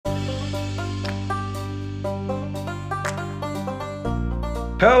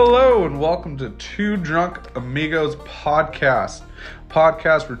Hello and welcome to Two Drunk Amigos podcast.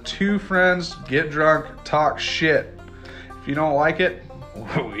 Podcast where two friends get drunk, talk shit. If you don't like it,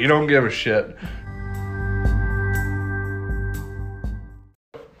 we don't give a shit.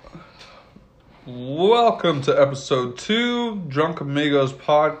 Welcome to episode 2, Drunk Amigos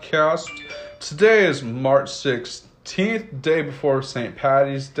podcast. Today is March 16th, day before St.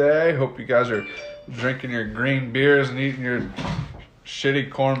 Patty's Day. Hope you guys are drinking your green beers and eating your shitty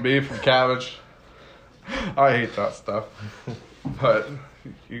corned beef and cabbage. I hate that stuff. But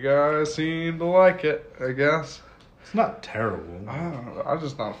you guys seem to like it, I guess. It's not terrible. I don't know. I'm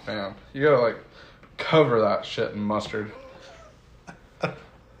just not a fan. You gotta cover that shit in mustard.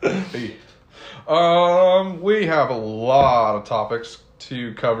 We have a lot of topics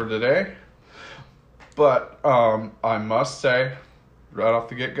to cover today. But I must say, right off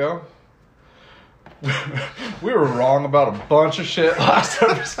the get-go, we were wrong about a bunch of shit last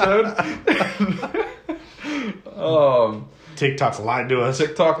episode. TikTok's lied to us.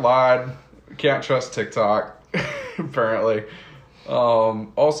 TikTok lied. Can't trust TikTok, apparently.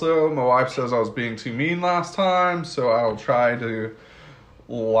 Also, my wife says I was being too mean last time, so I will try to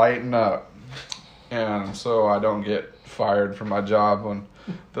lighten up. And so I don't get fired from my job when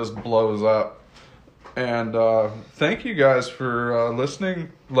this blows up. And thank you guys for listening.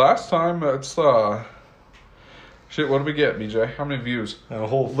 Last time, it's shit, what did we get, BJ? How many views? A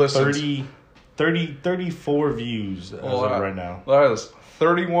whole 34 views as of right now. That is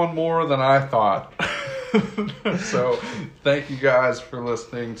 31 more than I thought. So thank you guys for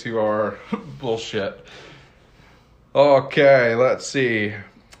listening to our bullshit. Okay, let's see.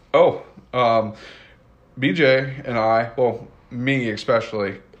 BJ and I, well, me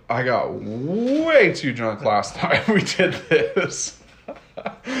especially, I got way too drunk last time we did this.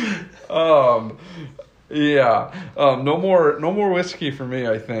 No more whiskey for me,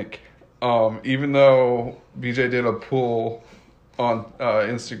 I think. Even though BJ did a poll on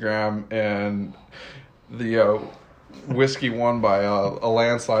Instagram and the whiskey won by a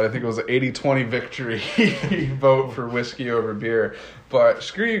landslide. I think it was an 80-20 victory vote for whiskey over beer. But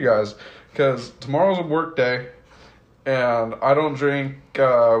screw you guys, because tomorrow's a work day. And I don't drink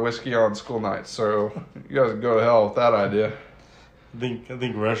whiskey on school nights, so you guys can go to hell with that idea. I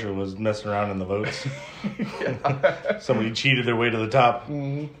think Russia was messing around in the votes. Yeah. Somebody cheated their way to the top.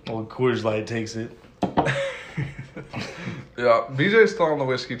 Mm-hmm. Old Coors Light takes it. Yeah, BJ's still on the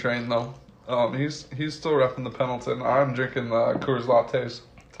whiskey train though. He's still repping the Pendleton. I'm drinking Coors Lattes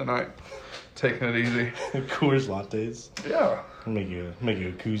tonight, taking it easy. Coors Lattes. Yeah. Make you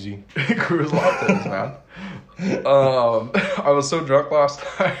a koozie. Coors Lattes, man. I was so drunk last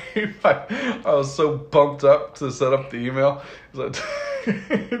time. I was so pumped up to set up the email. It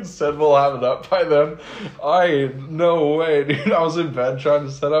said we'll have it up by then. No way, dude. I was in bed trying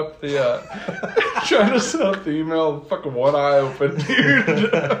to set up the email. Fucking one eye open, dude.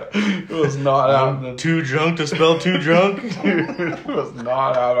 It was not happening. Too drunk to spell too drunk. Dude, it was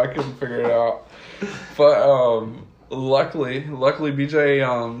not happening. I couldn't figure it out. But luckily, BJ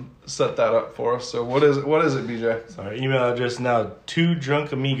set that up for us. So what is it, BJ? So our email address now,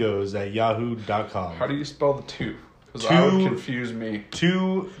 twodrunkamigos@yahoo.com. How do you spell the two? Because that would confuse me.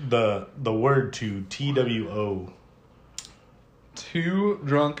 The word two, TWO.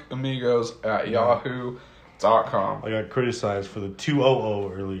 twodrunkamigos@yahoo.com. I got criticized for the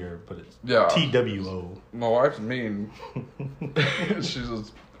 200 earlier, but it's TWO. My wife's mean. She's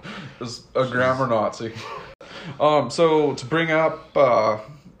a grammar Nazi. So to bring up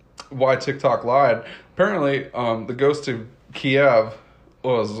why TikTok lied, apparently the ghost of Kiev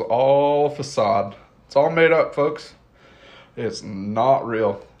was all facade. It's all made up, folks. It's not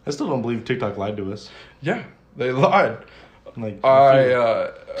real. I still don't believe TikTok lied to us. Yeah, they lied.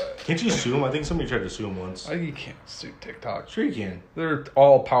 Can't you sue them? I think somebody tried to sue them once. You can't sue TikTok. Sure you can. They're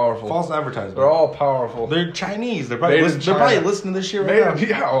all powerful. False advertisement. They're all powerful. They're Chinese. They're probably listening to this shit right now.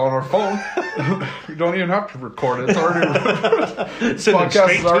 Yeah, on our phone. You don't even have to record it. It's already recorded. Send it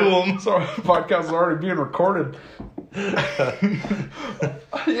straight to them. Podcast is already being recorded.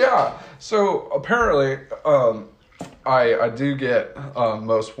 Yeah. So apparently, I do get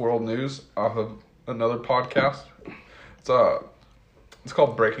most world news off of another podcast. It's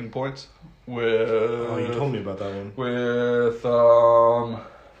called Breaking Points. You told me about that one. With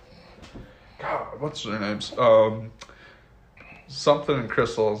God, what's their names? Something and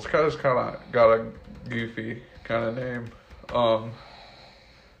Crystal. It's kind of got a goofy kind of name.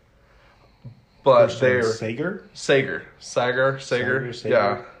 But they're Sager.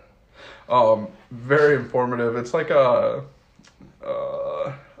 Yeah. Very informative. It's like I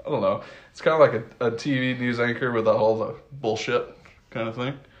don't know. It's kind of like a TV news anchor with all the bullshit kind of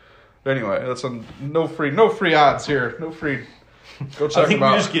thing. Anyway, that's no free ads here. No free. Go check I think them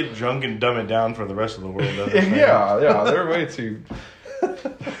out. we just get drunk and dumb it down for the rest of the world. Yeah, they're way too.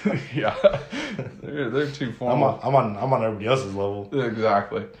 Yeah, they're too formal. I'm on everybody else's level.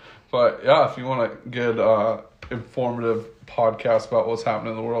 Exactly, but yeah, if you want a good informative podcast about what's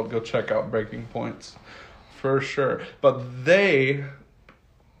happening in the world, go check out Breaking Points for sure. But they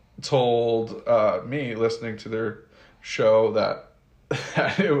told me, listening to their show, that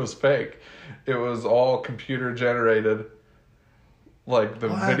it was fake. It was all computer generated. Like the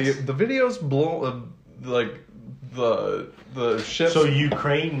videos blow, like the ships. So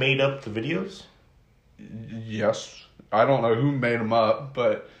Ukraine made up the videos? Yes, I don't know who made them up,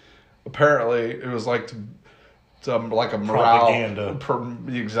 but apparently it was like to like a morale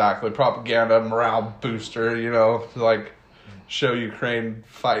propaganda morale booster. You know, to like show Ukraine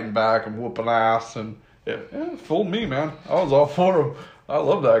fighting back and whooping ass, and it fooled me, man. I was all for him. I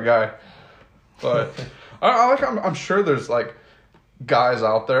love that guy, but I'm sure there's like guys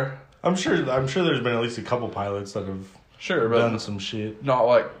out there. I'm sure there's been at least a couple pilots that have done some shit. Not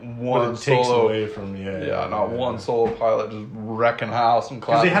like one but it takes solo away from one solo pilot just wrecking house and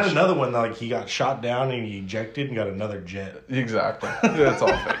because they had another one that like he got shot down and he ejected and got another jet. Exactly. It's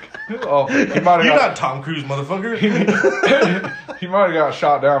all fake. It's all fake. You're not Tom Cruise, motherfucker. He might have got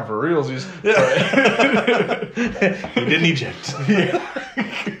shot down for realsies. He didn't eject.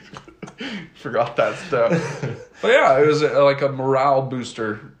 Forgot that stuff. But yeah, it was like a morale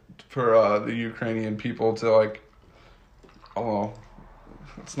booster for the Ukrainian people to like, I don't know,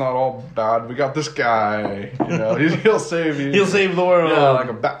 it's not all bad. We got this guy, you know, he'll save you. He'll save the world. Yeah, like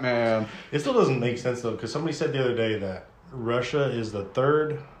a Batman. It still doesn't make sense though, because somebody said the other day that Russia is the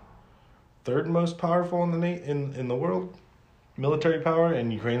third most powerful in the world, military power,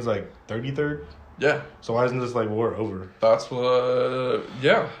 and Ukraine's like 33rd. Yeah. So why isn't this like war over? That's what I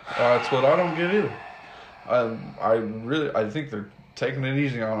don't get either. I think they're taking it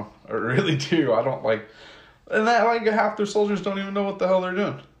easy on them. I really do. I don't like, and that like half their soldiers don't even know what the hell they're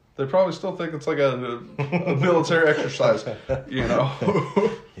doing. They probably still think it's like a military exercise, you know.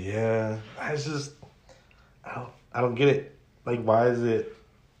 Yeah, I don't get it. Like, why is this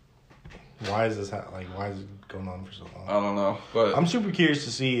why is it going on for so long? I don't know, but I'm super curious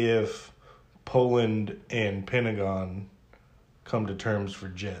to see if Poland and Pentagon come to terms for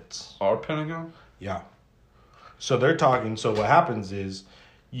jets. Our Pentagon? Yeah. So they're talking. So what happens is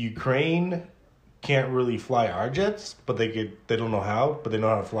Ukraine can't really fly our jets, but they don't know how, but they know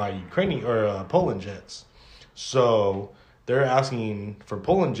how to fly Ukrainian or Poland jets. So they're asking for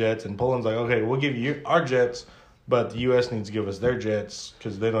Poland jets, and Poland's like, okay, we'll give you our jets, but the U.S. needs to give us their jets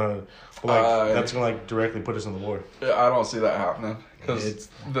because they don't have, that's gonna like directly put us in the war. Yeah, I don't see that happening because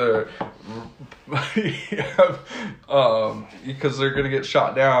they're gonna get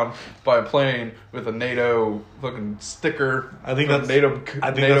shot down by a plane with a NATO fucking sticker. I think that's NATO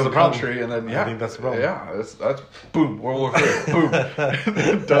that's the country, problem. and then I think that's the problem. Yeah, that's boom, World War III, boom,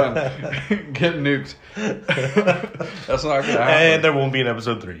 done, get nuked. That's not gonna happen, and there won't be an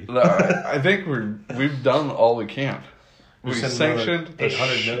episode 3. I think we've done all we can. We sanctioned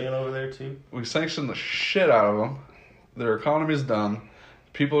 $800 million over there too. We sanctioned the shit out of them. Their economy's done.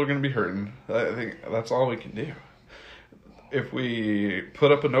 People are going to be hurting. I think that's all we can do. If we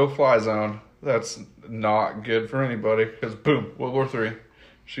put up a no-fly zone, that's not good for anybody. Because boom, World War III,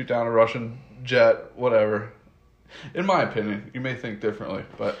 shoot down a Russian jet, whatever. In my opinion, you may think differently,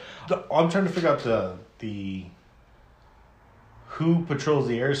 but I'm trying to figure out the who patrols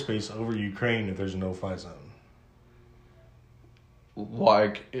the airspace over Ukraine if there's a no-fly zone.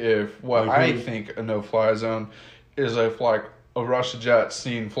 Like I think a no-fly zone is if like a Russian jet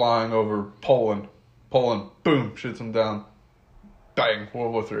seen flying over Poland, boom, shoots them down, bang,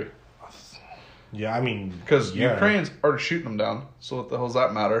 World War III. Yeah, I mean, because Ukraine's already shooting them down. So what the hell does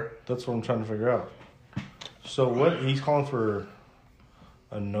that matter? That's what I'm trying to figure out. So what he's calling for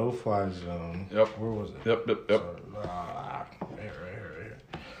a no-fly zone. Yep. Where was it? Yep. So, right here.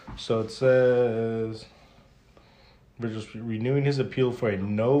 So it says. We're just renewing his appeal for a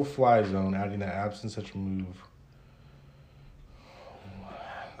no-fly zone, adding that absent such a move.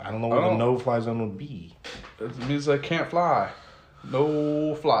 I don't know what a no-fly zone would be. It means they can't fly.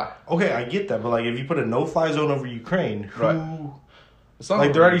 No fly. Okay, I get that, but like if you put a no-fly zone over Ukraine, who? Right. It's not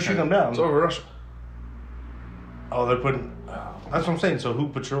like they're already shooting them down. It's over Russia. Oh, they're putting. That's what I'm saying. So who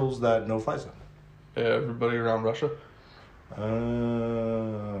patrols that no-fly zone? Everybody around Russia.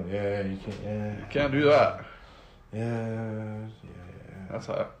 Yeah, you can't. Yeah, you can't do that. Yeah. That's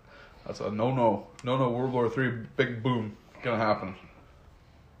a no. World War III, big boom, gonna happen.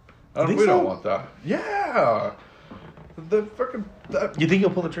 We don't want that. Yeah, The fucking You think he'll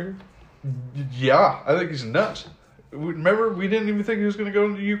pull the trigger? yeah, I think he's nuts. Remember, we didn't even think he was going to go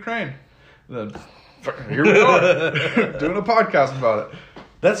into Ukraine. Then fucking here we are doing a podcast about it.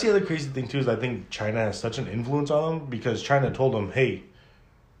 That's the other crazy thing too. Is I think China has such an influence on them because China told them, "Hey,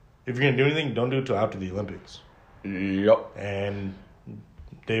 if you're gonna do anything, don't do it till after the Olympics." Yep. And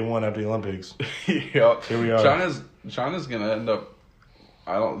day one after the Olympics. Yep. Here we are. China's gonna end up.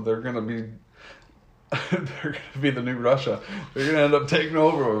 They're gonna be. They're gonna be the new Russia. They're gonna end up taking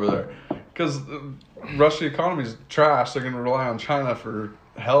over there because Russian economy's trash. They're gonna rely on China for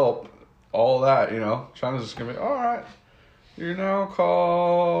help. All that, you know. China's just gonna be all right. You're now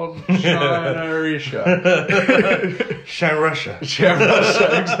called China Russia. China Russia. China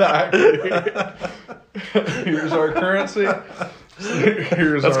Russia, exactly. Here's our currency.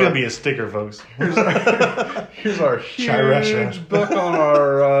 That's gonna be a sticker, folks. Here's our huge book on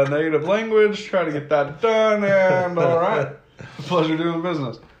our native language. Try to get that done, and all right. Pleasure doing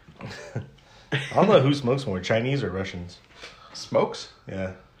business. I don't know who smokes more, Chinese or Russians. Smokes?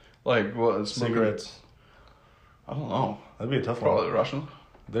 Yeah. Like what? Cigarettes. I don't know. That'd be a tough Probably one. Russian.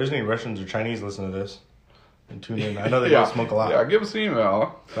 If there's any Russians or Chinese listening to this, and tune in. I know they don't smoke a lot. Yeah, give us an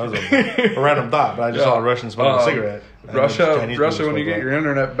email. That was a random thought, but I just saw a Russian smoking a cigarette. Russia, when you get your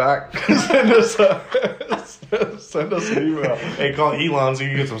internet back, send us an email. Hey, call Elon so you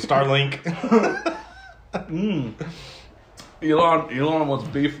can get some Starlink. Elon wants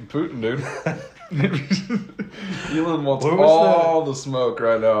beef with Putin, dude. Elon wants Where was all the smoke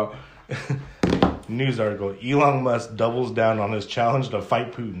right now. News article: Elon Musk doubles down on his challenge to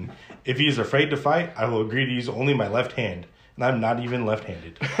fight Putin. If he is afraid to fight, I will agree to use only my left hand, and I'm not even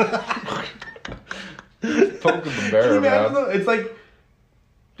left-handed. Poking the bear, man. It's like,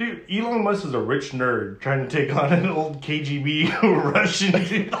 dude, Elon Musk is a rich nerd trying to take on an old KGB Russian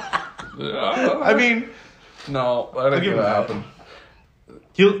dude. I mean, no, that ain't gonna happen.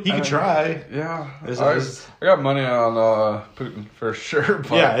 He can try. Yeah, I got money on Putin for sure.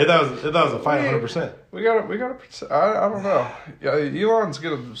 But yeah, that was a fight, 100%. We gotta. I don't know. Yeah, Elon's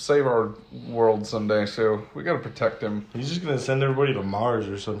gonna save our world someday, so we gotta protect him. He's just gonna send everybody to Mars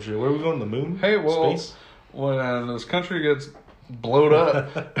or some shit. Where are we going? The moon? Hey, well, Space? when this country gets blowed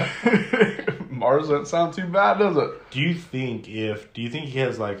up, Mars doesn't sound too bad, does it? Do you think he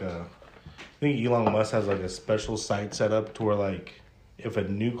has like a? I think Elon Musk has like a special site set up to where like, if a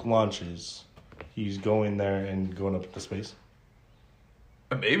nuke launches, he's going there and going up to space?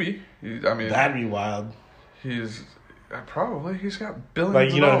 Maybe. I mean, that'd be wild. He's got billions.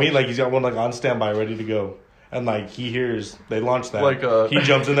 Like, you know of what I mean? dollars. Like, he's got one like on standby, ready to go, and like he hears they launch that. Like, he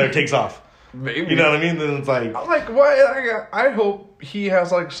jumps in there, takes off. Maybe. You know what I mean? Then it's like, I'm like, what? I hope he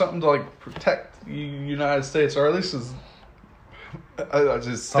has like something to like protect the United States, or at least his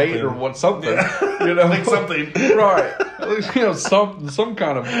state or what something. Yeah. You know, like something, right? At least some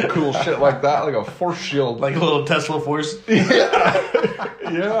kind of cool shit like that, like a force shield, like a little Tesla force.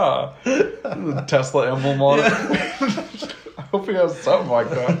 Yeah, the Tesla emblem on it. I hope he has something like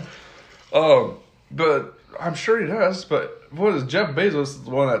that. But I'm sure he does. But what is Jeff Bezos is the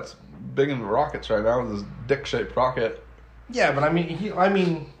one that's big into rockets right now with his dick-shaped rocket. Yeah, but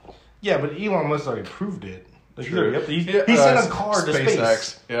but Elon Musk already proved it. Like, True. he sent a car to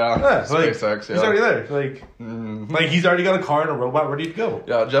space. Yeah, SpaceX. Yeah, He's already there. Like, like he's already got a car and a robot ready to go.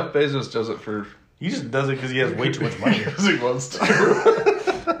 Yeah, Jeff Bezos does it for. He just does it because he has way too much money. Because he wants to.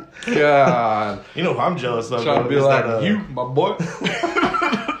 God, you know who I'm jealous of? Trying to be like you, my boy.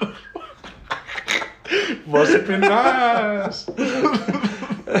 Must be nice.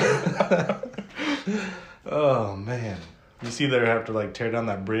 Oh man. You see, they have to like tear down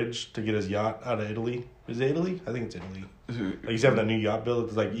that bridge to get his yacht out of Italy. Is it Italy? I think it's Italy. Like he's having a new yacht built.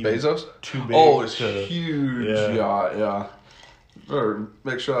 It's like even Bezos. Too big. Oh, it's huge yacht. Yeah. Better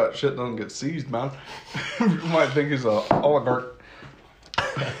make sure that shit doesn't get seized, man. You might think he's a oligarch.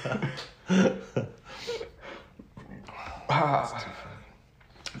 I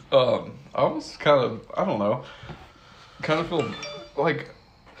was I don't know. Kind of feel like,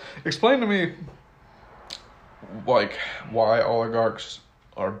 explain to me, like, why oligarchs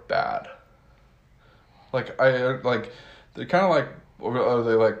are bad. Like, they're kind of like, are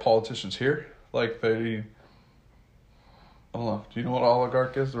they like politicians here? Like, I don't know. Do you know what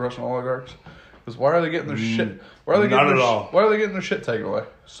oligarch is? The Russian oligarchs? Because why are they getting their shit? Why are they getting Why are they getting their shit taken away?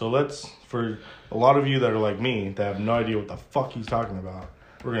 So for a lot of you that are like me that have no idea what the fuck he's talking about,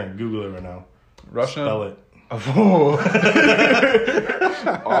 we're gonna Google it right now. Russian. Spell it.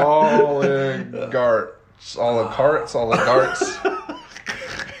 Oligarchs.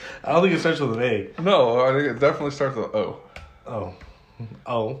 I don't think it starts with an A. No, I think it definitely starts with O. Oh,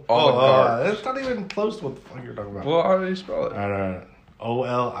 Oligarchs. It's not even close to what the fuck you're talking about. Well, how do you spell it? All right.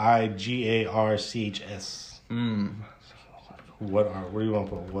 Oligarchs. What do you want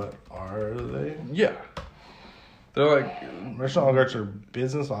to put? What are they? Yeah. They're like... Russian oligarchs are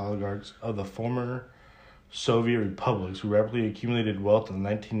business oligarchs of the former Soviet republics who rapidly accumulated wealth in the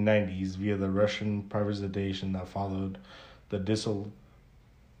 1990s via the Russian privatization that followed the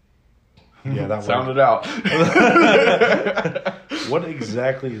Yeah, that sounded out. What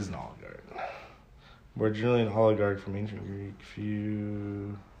exactly is an oligarch? We're generally an oligarch from ancient Greek.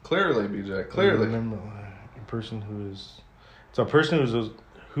 Few. Clearly, BJ. Clearly. Remember, a person it's a person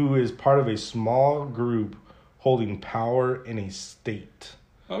who is part of a small group holding power in a state.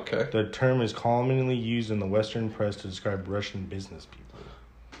 Okay. The term is commonly used in the Western press to describe Russian business people.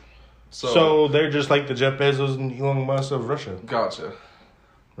 So they're just like the Jeff Bezos and Elon Musk of Russia. Gotcha.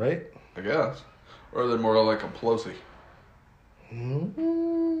 Right? I guess. Or they're more like a Pelosi.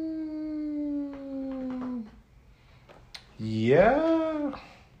 Yeah.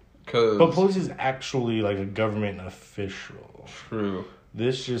 But Pelosi's actually like a government official. True.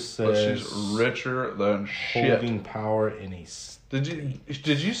 This just But says she's richer than shit. holding power in a state.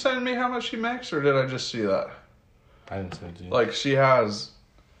 Did you send me how much she makes, or did I just see that? I didn't say it to you. Like, she has,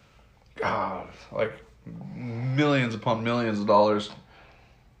 God, like, millions upon millions of dollars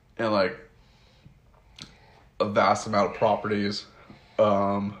and, like, a vast amount of properties.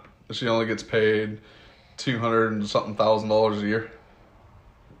 She only gets paid $200 and something thousand a year.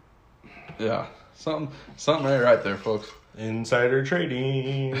 Yeah, something ain't right there, folks. Insider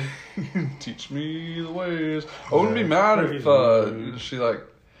trading. Teach me the ways. I wouldn't be mad if she like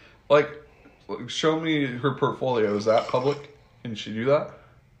show me her portfolio. Is that public? Can she do that?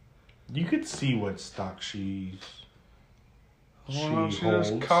 You could see what stock she Why don't she holds.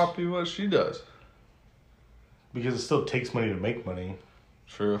 just copy what she does? Because it still takes money to make money.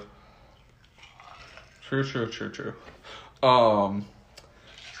 True.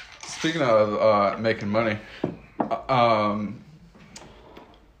 Speaking of making money,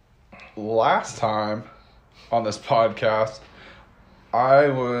 last time on this podcast, I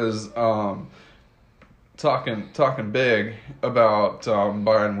was talking big about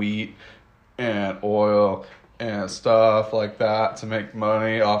buying wheat and oil and stuff like that to make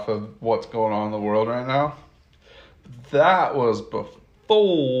money off of what's going on in the world right now. That was before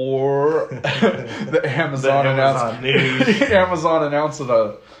the Amazon announced news. Amazon announced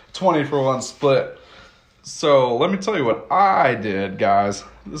a 20-for-1 split. So let me tell you what I did, guys.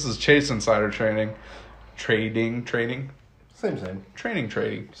 This is Chase Insider Trading. Trading. Same.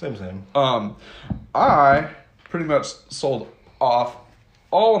 Trading. Same. I pretty much sold off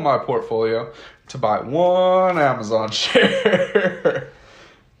all of my portfolio to buy one Amazon share.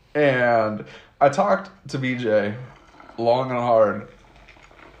 And I talked to BJ long and hard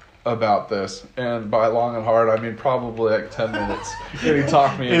about this, and by long and hard I mean probably like 10 minutes. And he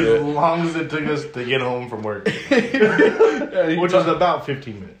talked me into As long as it took us to get home from work. it, Which was about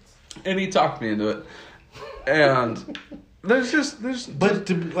 15 minutes. and he talked me into it. And there's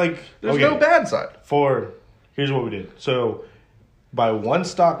no bad side. Here's what we did. So buy one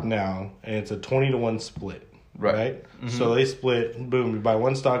stock now, and it's a 20-to-1 split. Right? Mm-hmm. So they split, boom, you buy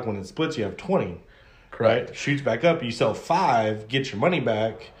one stock, when it splits you have 20. Correct. Right? Shoots back up, you sell 5, get your money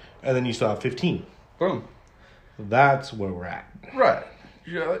back, and then you still have 15. Boom. That's where we're at. Right.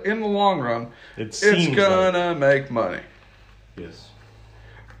 Yeah, in the long run, it's seems gonna make money. Yes.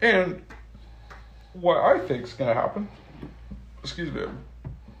 And what I think's gonna happen, excuse me,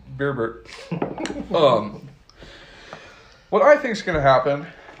 beer burp. What I think's gonna happen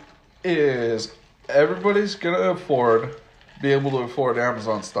is everybody's gonna be able to afford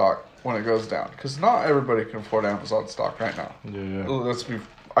Amazon stock when it goes down, because not everybody can afford Amazon stock right now. Yeah.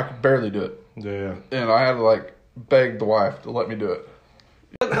 I could barely do it. Yeah. And I had to beg the wife to let me do it.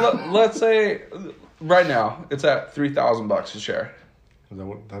 Let's say right now it's at $3,000 a share. Is that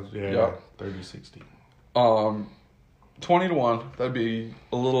what that's? Yeah. Yeah. 30-60. 20-to-1. That'd be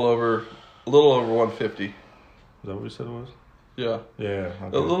a little over 150. Is that what we said it was? Yeah. Yeah.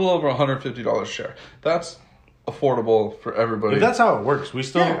 Okay. A little over $150 a share. That's affordable for everybody. If that's how it works. We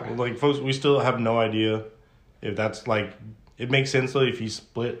still Yeah. we still have no idea if that's it makes sense though if you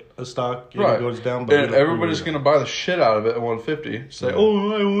split a stock and it goes down. But and everybody's gonna buy the shit out of it at 150. Say,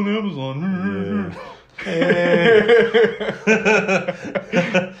 oh, I own Amazon.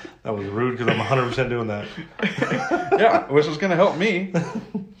 That was rude because I'm 100% doing that. Yeah, which is gonna help me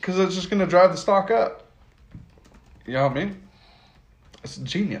because it's just gonna drive the stock up. You know what I mean? It's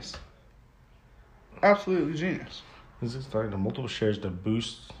genius. Absolutely genius. Is it starting to multiple shares to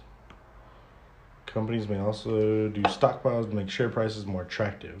boost Companies may also do stockpiles to make share prices more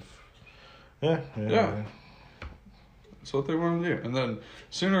attractive. Yeah. That's what they want to do. And then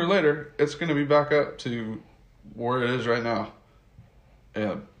sooner or later, it's going to be back up to where it is right now.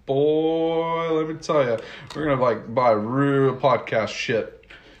 And boy, let me tell you, we're going to like buy real podcast shit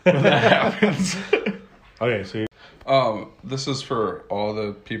when that happens. Okay, so this is for all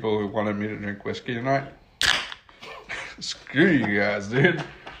the people who wanted me to drink whiskey tonight. Screw you guys, dude.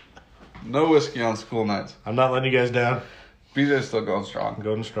 No whiskey on school nights. I'm not letting you guys down. BJ's still going strong. I'm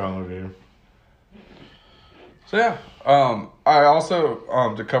going strong over here. So yeah, I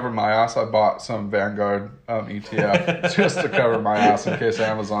also to cover my ass, I bought some Vanguard ETF just to cover my ass in case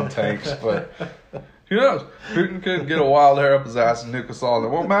Amazon tanks. But who knows? Putin could get a wild hair up his ass and nuke us all, and it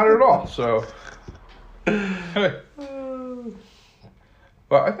won't matter at all. So hey,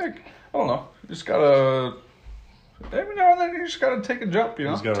 but I think I don't know. You just gotta every now and then you just gotta take a jump. You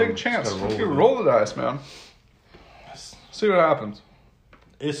know, take a chance. Roll the dice, man. See what happens.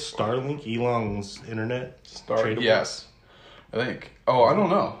 Is Starlink Elon's internet tradable? Yes. I think. Oh, I don't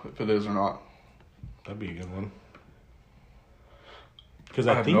know if it is or not. That'd be a good one. Because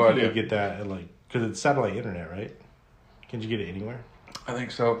I think no you idea. could get that at like... Because it's satellite internet, right? Can't you get it anywhere? I think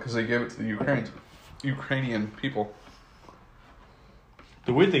so, because they gave it to the Ukrainian people.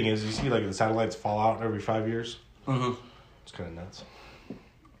 The weird thing is, you see like the satellites fall out every 5 years. Mm-hmm. It's kind of nuts.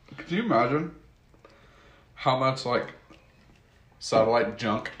 Could you imagine how much like satellite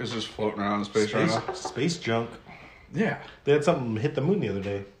junk is just floating around in space right now? Space junk. Yeah. They had something hit the moon the other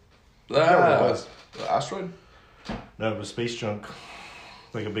day. That was the asteroid? No, it was space junk.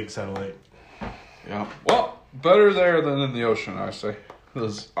 Like a big satellite. Yeah. Well, better there than in the ocean, I say.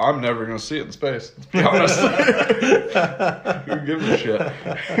 Because I'm never going to see it in space, to be honest. Who gives a shit?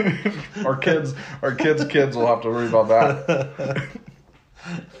 Our kids' kids will have to worry about that.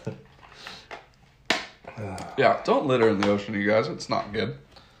 Yeah, don't litter in the ocean, you guys. It's not good.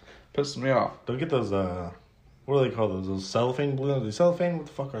 Pisses me off. Don't get those, what do they call those? Those cellophane balloons? The cellophane? What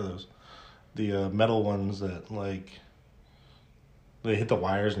the fuck are those? The metal ones that, like, they hit the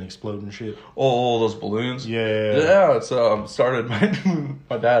wires and explode and shit. Oh, those balloons? Yeah. Yeah, it's started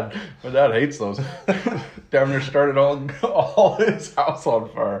my dad hates those. Damn near started all his house on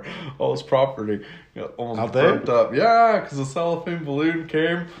fire. All his property. Almost Out there? burnt up. Yeah, because the cellophane balloon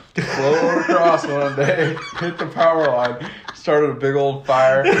came, flowed across one day, hit the power line, started a big old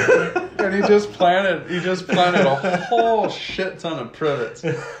fire, and he just planted a whole shit ton of privets.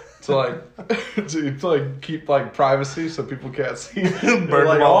 To keep like privacy so people can't see. Burn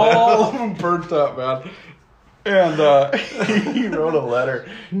like them all all of them burnt up, man. And he wrote a letter.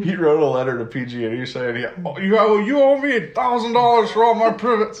 He wrote a letter to PG&E saying, "You owe me $1,000 for all my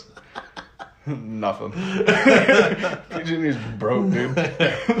privets." Nothing. PG&E's broke, dude.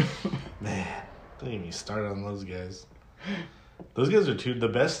 Man, don't even get me started on those guys. Those guys are the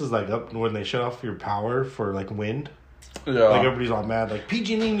best is like up when they shut off your power for like wind. Yeah. Like everybody's all mad. Like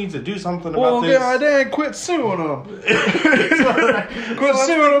PG&E needs to do something about this. Well, goddamn, quit suing them. Quit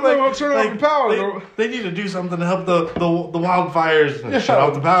suing them. They won't turn off the power. They need to do something to help the wildfires. And shut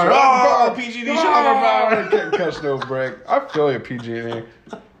off the power. PG&E, shut off our power. Can't catch no break. I feel you, PG&E.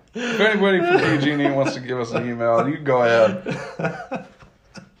 If anybody from PG&E wants to give us an email, you go ahead.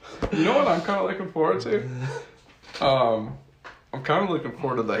 You know what I'm kind of looking forward to? I'm kind of looking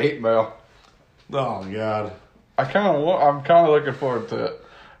forward to the hate mail. Oh God. I'm kind of looking forward to it.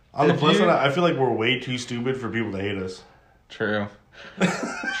 On the plus side, I feel like we're way too stupid for people to hate us. True.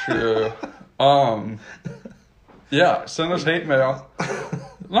 Yeah, send us hate mail.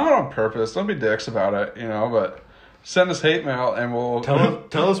 Not on purpose. Don't be dicks about it, but send us hate mail and we'll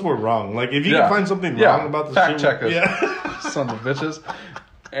tell us we're wrong. Like if you can find something wrong about the fact check us. Yeah. Sons of bitches.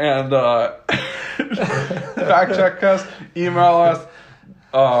 And fact check us, email us.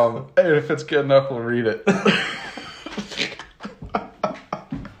 And if it's good enough, we'll read it.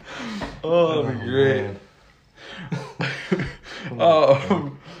 Oh, that'd be great.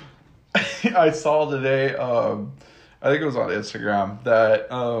 I saw today, I think it was on Instagram, that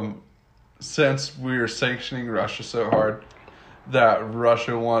since we're sanctioning Russia so hard, that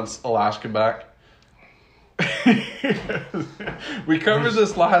Russia wants Alaska back. We covered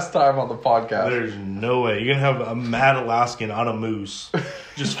this last time on the podcast. There's no way. You're going to have a mad Alaskan on a moose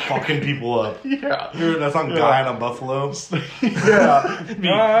just fucking people up. Yeah. That's on Guy on a buffalo.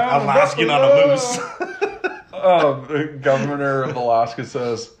 Yeah. Alaskan on a moose. The governor of Alaska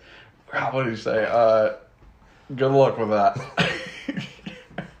says, what did he say? Good luck with that.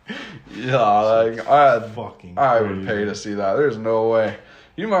 I would pay to see that. There's no way.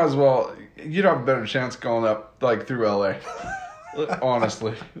 You might as well. You'd have a better chance going up like through LA.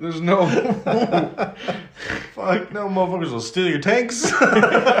 Honestly, there's no. Fuck no, motherfuckers will steal your tanks.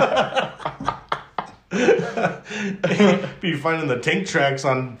 Be finding the tank tracks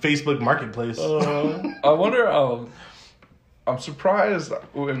on Facebook Marketplace. I wonder. I'm surprised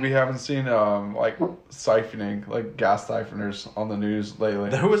we haven't seen like siphoning, like gas siphoners on the news lately.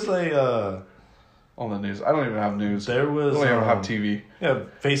 There was a On the news, I don't even have news. there was I don't even have TV. yeah,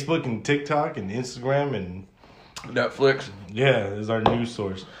 Facebook and TikTok and Instagram and Netflix. yeah, is our news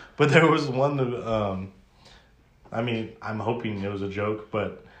source. But there was one that I mean, I'm hoping it was a joke,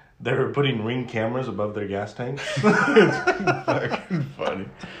 but they were putting Ring cameras above their gas tanks. Fucking funny.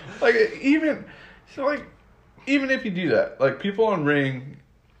 Like even if you do that, like people on Ring,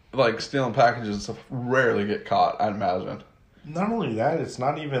 like stealing packages and stuff, rarely get caught. I'd imagine. Not only that, it's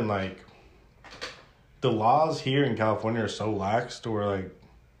not even like the laws here in California are so lax to where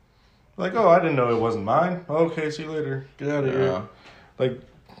like oh, I didn't know it wasn't mine. Okay, see you later. Get out of here. Like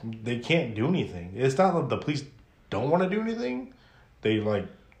they can't do anything. It's not that the police don't want to do anything. They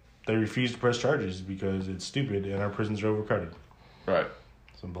refuse to press charges because it's stupid and our prisons are overcrowded. Right.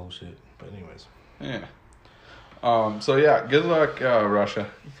 Some bullshit. But anyways. Yeah. So yeah, good luck, Russia,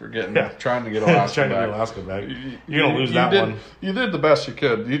 for trying to get Alaska trying back. to get Alaska back. You're gonna lose that one. You did the best you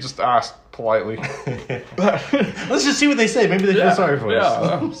could. You just asked politely. Let's just see what they say. Maybe they feel sorry for us.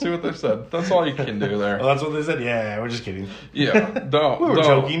 Yeah, see what they said. That's all you can do there. Well, that's what they said. Yeah, we're just kidding. Yeah, don't. We were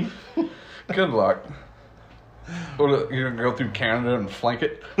don't. joking. Good luck. You're gonna go through Canada and flank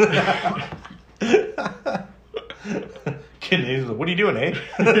it. Canadians, what are you doing, eh?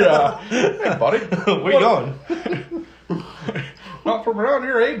 Yeah. Hey, buddy. Where you going? Not from around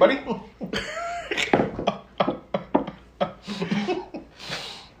here, eh, buddy?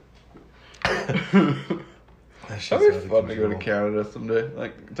 That'd be fun to go to Canada someday.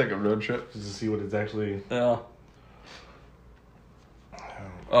 Like, take a road trip. Just to see what it's actually... Yeah.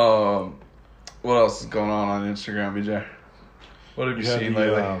 What else is going on Instagram, BJ? What have you seen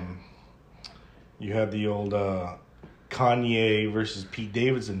lately? You had the old Kanye versus Pete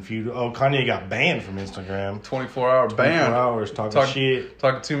Davidson feud. Oh, Kanye got banned from Instagram. 24-hour ban. 24 hours talking shit.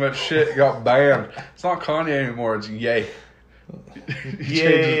 Talking too much shit, got banned. It's not Kanye anymore, it's Ye. He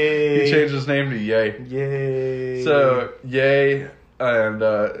changed his name to Ye. Yay. So, Ye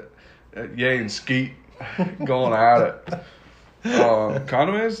and Skeet going at it.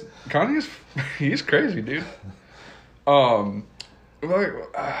 Kanye's he's crazy, dude. Do you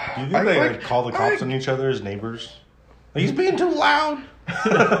think they call the cops on each other as neighbors? Like, he's being too loud.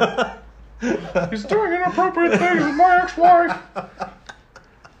 He's doing inappropriate things with my ex-wife.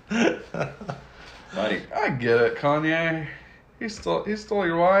 Like, I get it, Kanye. He stole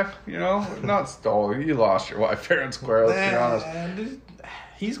your wife, you know? Not stole. You lost your wife fair and square, let's be honest.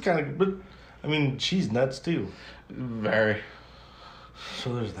 He's kind of... But, I mean, she's nuts, too. Very.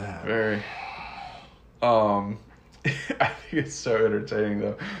 So there's that. Very. I think it's so entertaining,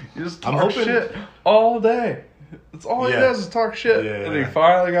 though. You just talk shit all day. That's all he does is talk shit. Yeah. And he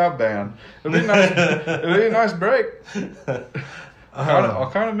finally got banned. It'd be nice. It'd be a nice break.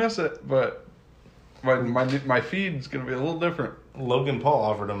 I'll kind of miss it, but my feed's gonna be a little different. Logan Paul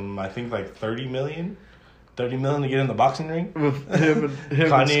offered him, I think, like $30 million to get in the boxing ring with him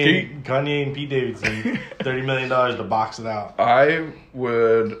and Skeet. Kanye and Pete Davidson. $30 million to box it out. I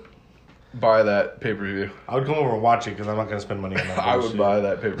would buy that pay-per-view. I would come over and watch it because I'm not gonna spend money on that. I would buy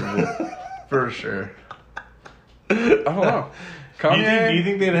that pay-per-view for sure. I don't know. Kanye, do you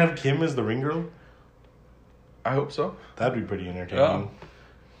think they'd have Kim as the ring girl? I hope so. That'd be pretty entertaining.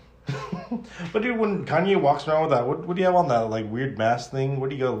 But dude, when Kanye walks around with that, what do you have on that like weird mask thing? Where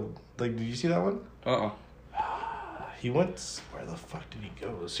do you go? Like, did you see that one? He went. Where the fuck did he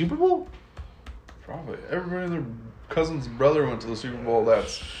go? The Super Bowl? Probably. Everybody and their cousin's brother went to the Super Bowl.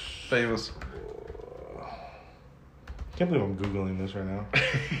 That's famous. Can't believe I'm googling this right now.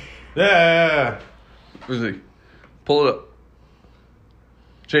 Yeah. Who's he? Pull it up.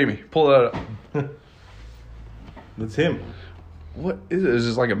 Jamie, pull that up. That's him. What is it? Is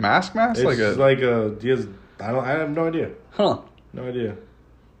this like a mask? It's I have no idea. Huh. No idea.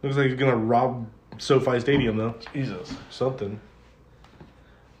 Looks like he's gonna rob SoFi Stadium though. Jesus. Something.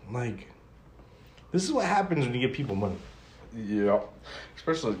 Like, this is what happens when you give people money. Yeah.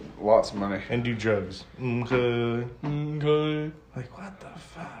 Especially lots of money. And do drugs. Okay. Like, what the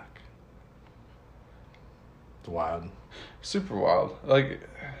fuck? It's wild. Super wild. Like,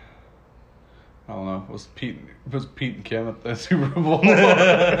 I don't know. Was Pete and Kim at the Super Bowl?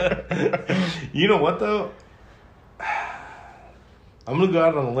 You know what though? I'm gonna go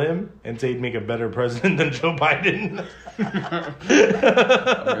out on a limb and say he'd make a better president than Joe Biden.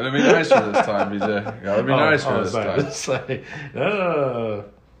 I'm gonna be nicer this time, BJ. Gotta be nicer this time. Sorry.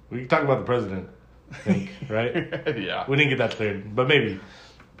 We can talk about the president, I think, right? Yeah. We didn't get that cleared, but maybe.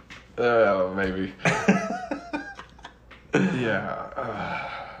 Maybe. Yeah.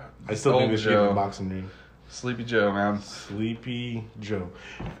 I still think Old we should get in Joe. the boxing ring. Sleepy Joe, man. Sleepy Joe.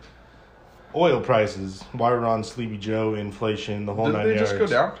 Oil prices. Why we're on Sleepy Joe, inflation, the whole Did 9 they yards. just go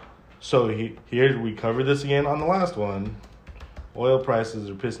down? So here we covered this again on the last one. Oil prices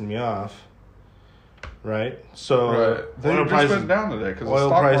are pissing me off. Right? So Right. They oil just went down today because the oil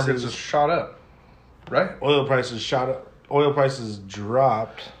stock market prices- just shot up. Right? Oil prices shot up. Oil prices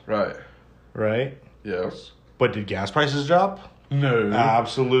dropped. Right. Right? Yes. But did gas prices drop? No.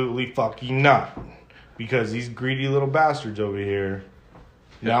 Absolutely fucking not. Because these greedy little bastards over here,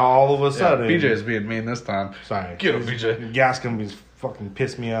 now all of a sudden... BJ's being mean this time. Sorry. Get him, BJ. Gas companies fucking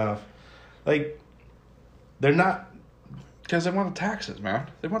piss me off. Like, they're not... Because they want the taxes, man.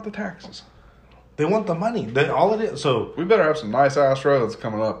 They want the taxes. They want the money. All it is... So, We better have some nice ass roads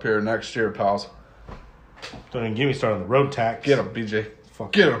coming up here next year, pals. don't even get me started on the road tax. Get them, BJ.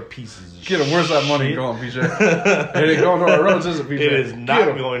 Fucking Get 'em. pieces of Get them. Where's that money shit. going, BJ? It ain't going to our roads, is it, BJ? It is not Get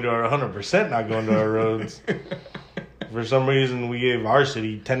 'em. going to our 100% not going to our roads. For some reason, we gave our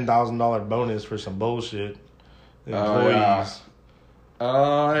city $10,000 bonus for some bullshit. The employees.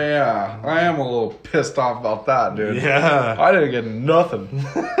 Oh, yeah. I am a little pissed off about that, dude. Yeah. I didn't get nothing.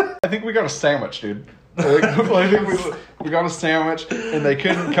 I think we got a sandwich, dude. I think we got a sandwich, and they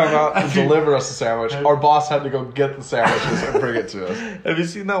couldn't come out and deliver us a sandwich. Our boss had to go get the sandwiches and bring it to us. Have you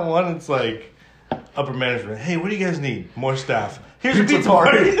seen that one? It's like upper management. Hey, what do you guys need? More staff. Here's a pizza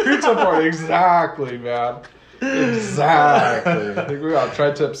party. Pizza party. Exactly, man. Exactly. I think we got a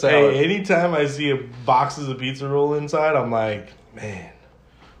tri-tip sandwich. Hey, anytime I see boxes of pizza roll inside, I'm like, man,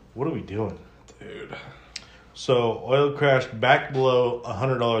 what are we doing? Dude. So oil crashed back below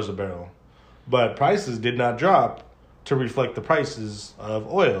 $100 a barrel. But prices did not drop to reflect the prices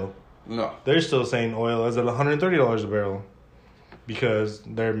of oil. No. They're still saying oil is at $130 a barrel because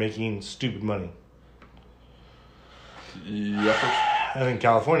they're making stupid money. Yep. And then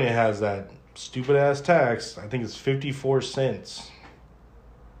California has that stupid ass tax. I think it's 54 cents.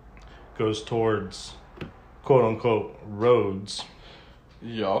 Goes towards quote unquote roads.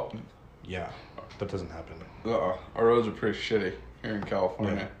 Yup. Yeah, that doesn't happen. Our roads are pretty shitty here in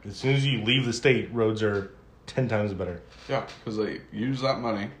California. As soon as you leave the state, roads are 10 times better. Yeah, because they use that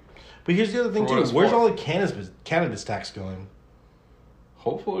money. But here's the other thing For what too. it's Where's for. all the cannabis tax going?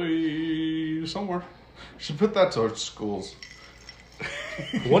 Hopefully somewhere. Should put that towards schools.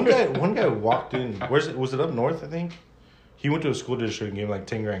 One guy walked in. Was it up north? I think he went to a school district and gave him like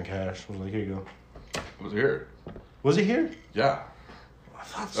 10 grand cash. Was like, here you go. It was here. Was it here? Yeah. I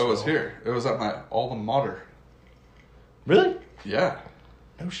thought It so. was here. It was at my alma mater. Really? Yeah.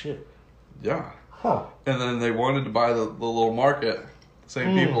 No shit. Yeah. Huh. And then they wanted to buy the little market.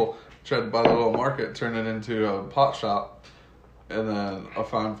 Same people tried to buy the little market, turn it into a pot shop. And then a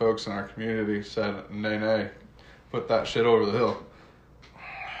fine folks in our community said, nay, put that shit over the hill.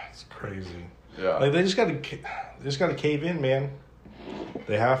 That's crazy. Yeah. Like they just gotta cave in, man.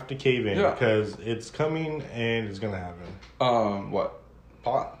 They have to cave in Yeah. because it's coming and it's gonna happen. What?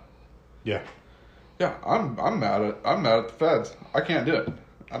 Pot? Yeah. Yeah, I'm mad at the feds. I can't do it.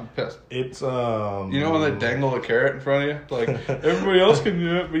 I'm pissed. It's You know when they dangle a carrot in front of you? Like, everybody else can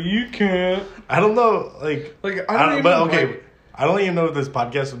do it, but you can't. I don't know. I don't even, but okay. like- I don't even know if this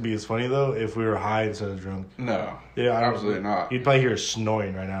podcast would be as funny though if we were high instead of drunk. No. Yeah, absolutely not. You'd probably hear us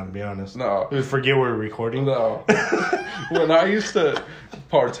snoring right now. To be honest. No. We'd forget we're recording. No. When I used to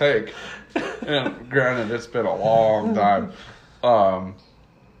partake, and granted, it's been a long time,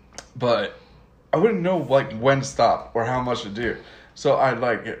 but I wouldn't know, like, when to stop or how much to do. So I'd,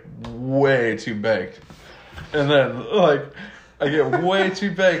 like, get way too baked. And then, like, I get way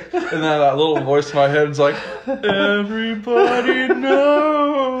too baked. And then that little voice in my head is like, everybody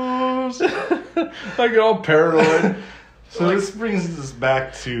knows. I get all paranoid. So this brings us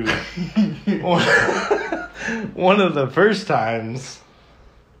back to one of the first times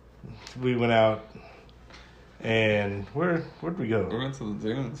we went out, and where'd we go? We went to the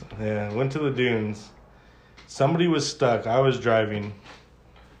dunes. Yeah, went to the dunes. Somebody was stuck. I was driving.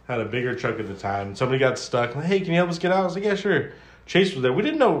 Had a bigger truck at the time. Somebody got stuck. Like, hey, can you help us get out? I was like, yeah, sure. Chase was there. We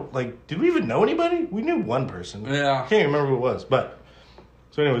didn't know, like, did we even know anybody? We knew one person. Yeah. I can't remember who it was. But,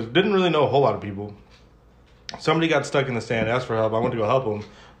 so anyways, didn't really know a whole lot of people. Somebody got stuck in the sand, asked for help. I went to go help him.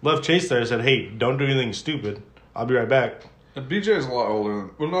 Left Chase there, said, hey, don't do anything stupid. I'll be right back. And BJ's a lot older.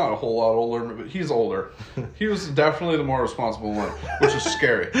 Well, not a whole lot older, but he's older. He was definitely the more responsible one, which is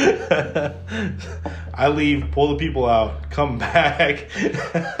scary. I leave, pull the people out, come back.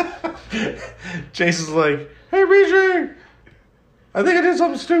 Jason's like, "Hey, BJ, I think I did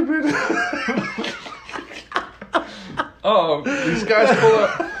something stupid."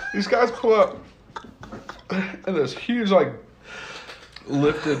 These guys pull up in this huge, like,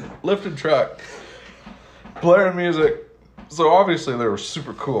 lifted truck, blaring music. So obviously they were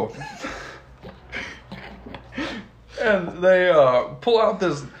super cool. And they pull out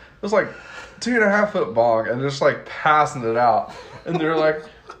this like 2.5 foot bong and just like passing it out. And they're like,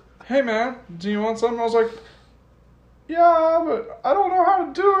 "Hey man, do you want something?" I was like, "Yeah, but I don't know how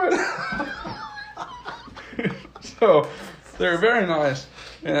to do it." So they were very nice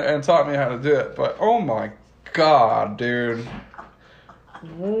and taught me how to do it. But oh my God, dude.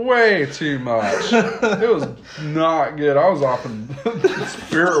 Way too much. It was not good. I was off in the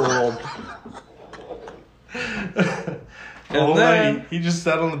spirit world. And then he just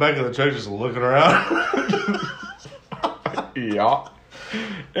sat on the back of the truck just looking around. Yeah.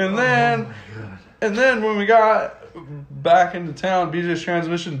 And then when we got back into town, BJ's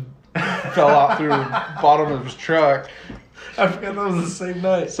transmission fell out through the bottom of his truck. I forgot that was the same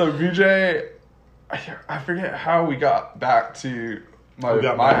night. So BJ, I forget how we got back to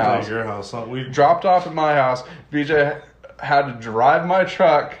my house. Your house. Huh? We dropped off at my house. BJ had to drive my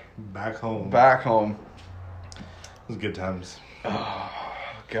truck back home. It was good times. Oh,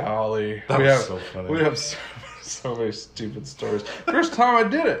 golly. That was so funny. We have so many stupid stories. First time I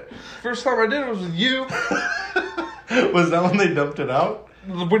did it was with you. Was that when they dumped it out?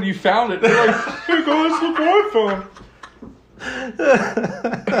 When you found it, they're like, "Hey guys, look what I found." And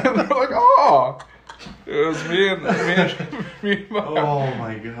they're like, "Oh." It was me and my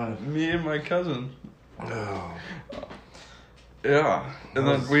God. Me and my cousin. Oh. Yeah. And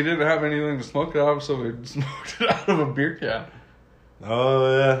then we didn't have anything to smoke it out of, so we smoked it out of a beer can. Oh,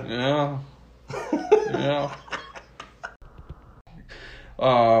 yeah. Yeah.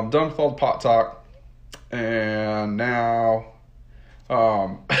 Done with all the pot talk. And now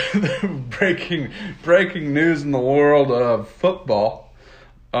breaking news in the world of football.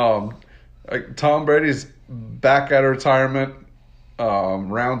 Tom Brady's back at retirement,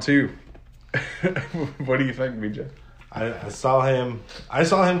 round 2. What do you think, BJ? I saw him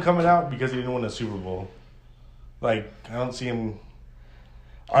coming out because he didn't win a Super Bowl. Like, I don't see him.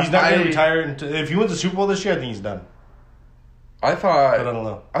 He's not going to retire if he wins the Super Bowl this year. I think he's done. I thought. But I don't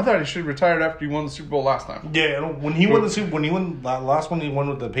know. I thought he should have retired after he won the Super Bowl last time. Yeah, when he won the last one, he won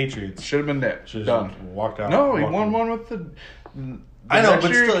with the Patriots. Should have been it. Done. Walked out. No, he won one with the I know, next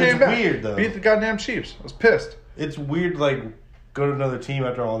but year still, he came it's back. weird though. Beat the goddamn Chiefs. I was pissed. It's weird, like, go to another team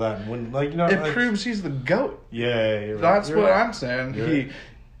after all that. When, like, you know, it proves he's the GOAT. Yeah, you're right. That's what I'm saying.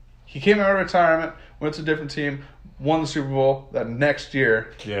 He came out of retirement, went to a different team, won the Super Bowl. That next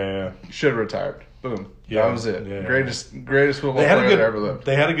year, should have retired. Boom. Yeah, that was it. Yeah. Greatest football player that ever lived.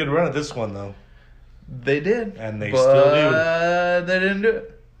 They had a good run at this one though. They did, and they still do. They didn't do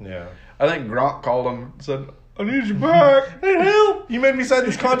it. Yeah, I think Gronk called him and said, "I need you back. Hey, hell, you made me sign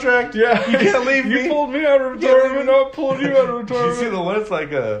this contract. Yeah, you can't leave me. You pulled me out of retirement. I'm pulling you out of retirement." You see the one? It's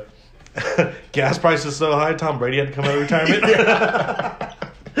like gas prices so high. Tom Brady had to come out of retirement.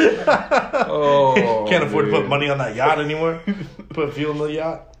 Oh, can't afford to put money on that yacht anymore. Put fuel in the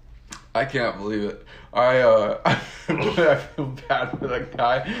yacht. I can't believe it. I feel bad for that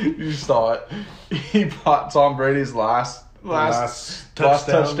guy. You saw it. He bought Tom Brady's last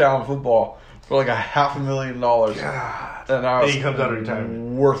touchdown football for like $500,000. God. And now he comes out of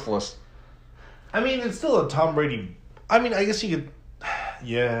retirement. Worthless. I mean, it's still a Tom Brady. I mean, I guess you could.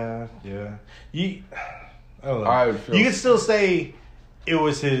 Yeah. I don't know. You could still say it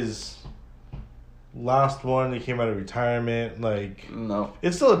was his last one. He came out of retirement. Like, no,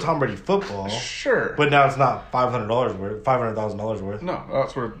 it's still a Tom Brady football. Sure, but now it's not $500 worth. $500,000 worth. No,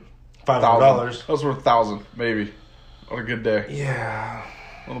 that's worth $500. That's worth $1,000 maybe on a good day. Yeah,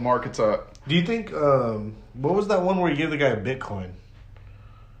 well, the market's up. Do you think? What was that one where you gave the guy a Bitcoin?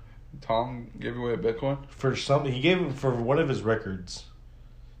 Tom gave away a Bitcoin for something. He gave it for one of his records.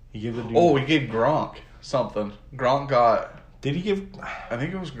 He gave the dude. Oh, he gave Gronk something. Gronk got. Did he give? I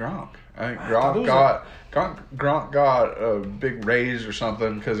think it was Gronk. I think Gronk got a big raise or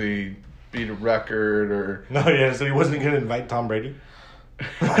something because he beat a record or. No, yeah, so he wasn't going to invite Tom Brady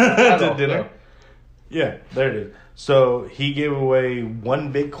to dinner. Yeah, there it is. So he gave away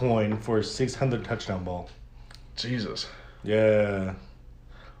 1 Bitcoin for a 600 touchdown ball. Jesus. Yeah.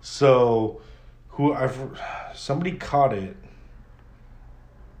 So somebody caught it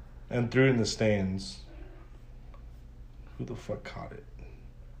and threw it in the stands. Who the fuck caught it?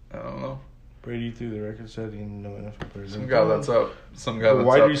 I don't know. Brady threw the record-setting no NFL players. Some guy that's up. Some guy The that's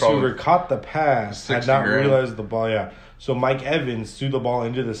wide up. receiver Probably. caught the pass, had 60 not grand. realized the ball. Yeah, so Mike Evans threw the ball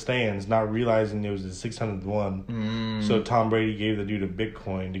into the stands, not realizing it was his 600th one. So Tom Brady gave the dude a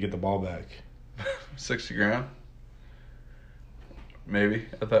Bitcoin to get the ball back. 60 grand. Maybe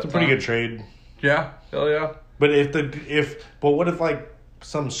at that. It's a pretty good trade. Yeah, hell yeah. But what if like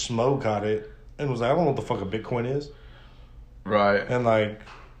some schmo caught it and was like, I don't know what the fuck a Bitcoin is, Right. and like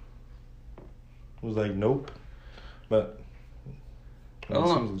was like, nope. But I don't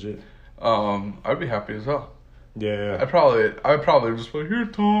know. seems legit. I'd be happy as hell. Yeah. I'd probably just be like, here,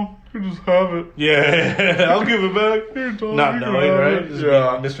 Tom, you just have it. Yeah, I'll give it back. Here, Tom, Not you can knowing, have right? it. Just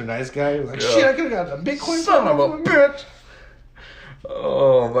Yeah. being Mr. Nice Guy. Like, Yeah. shit, I could have got a Bitcoin. Son of a bitch.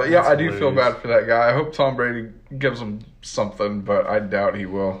 Oh, but yeah, That's I do feel hilarious. bad for that guy. I hope Tom Brady gives him something, but I doubt he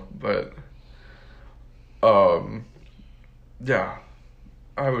will. But, yeah,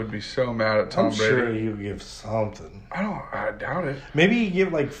 I would be so mad at Tom I'm Brady. sure he'll give something. I doubt it. Maybe he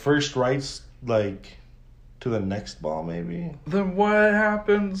give like first rights like to the next ball. Maybe. Then what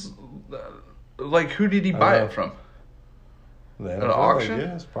happens? Like, who did he buy it from? The An NFL, auction?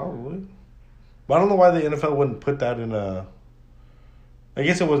 Yes, probably. But I don't know why the NFL wouldn't put that in a. I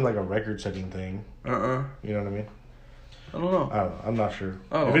guess it wasn't like a record-setting thing. You know what I mean? I don't know. I don't know. I'm not sure.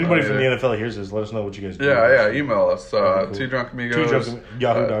 I don't If know anybody from the either. NFL hears this, let us know what you guys do. Yeah, email us. That'd be cool. Two Drunk Amigos.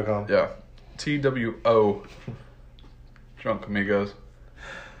 Yahoo.com. Yeah. TWO. Drunk Amigos.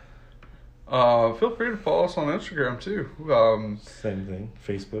 Feel free to follow us on Instagram too. Same thing.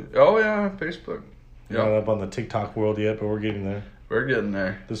 Facebook. Oh yeah, Facebook. Not Yeah, up on the TikTok world yet, but we're getting there. we're getting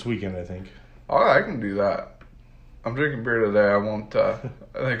there. This weekend, I think. Oh, I can do that. I'm drinking beer today. I won't. I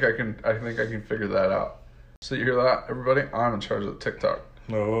think I can figure that out. So you hear that, everybody? I'm in charge of TikTok.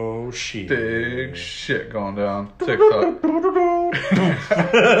 Oh, shit. Big shit going down TikTok.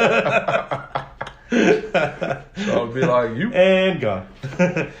 So I'll be like, you. And gone.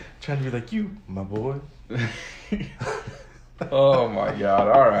 Trying to be like you, my boy. Oh my god!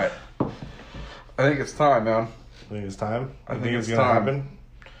 All right. I think it's time, man. I think it's time. I think it's it's gonna time. happen.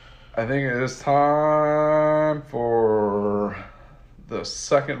 I think it is time for the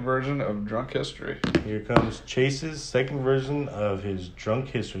second version of Drunk History. Here comes Chase's second version of his drunk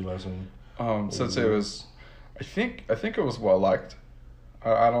history lesson. Since it was, I think it was well liked.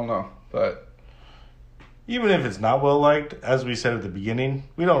 I don't know, but Even if it's not well liked, as we said at the beginning,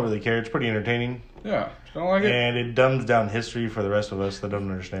 we don't really care. It's pretty entertaining. yeah, you don't like it? And it dumbs down history for the rest of us that don't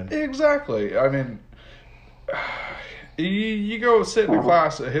understand. Exactly. I mean, you go sit in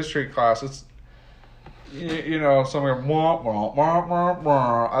a history class. It's you know, somewhere.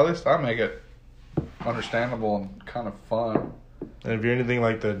 At least I make it understandable and kind of fun. And if you're anything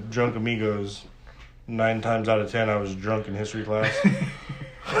like the drunk amigos, 9 times out of 10 I was drunk in history class.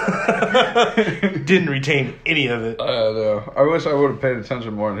 Didn't retain any of it. I know. I wish I would have paid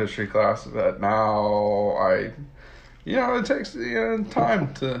attention more in history class. That now it takes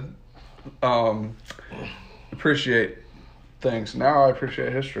time to appreciate things. Now I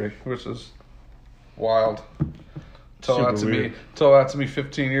appreciate history, which is wild. Tell Super that to weird. me. Tell that to me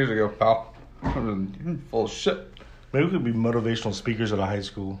 15 years ago, pal. You're full of shit. Maybe we could be motivational speakers at a high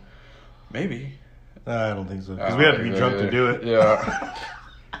school. Maybe. I don't think so. Because we have to be drunk to do it. Yeah.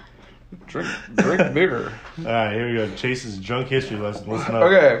 drink beer. All right, here we go. Chase's drunk history lesson. Listen up.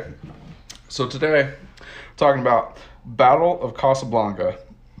 Okay, so today, talking about Battle of Casablanca,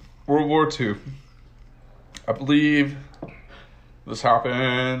 World War II. I believe this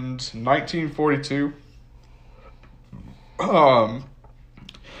happened 1942.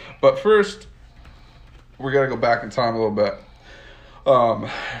 But first, we gotta go back in time a little bit.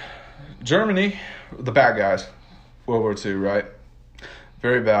 Germany, the bad guys, World War II, right?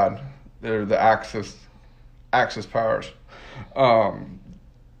 Very bad. They're the Axis powers.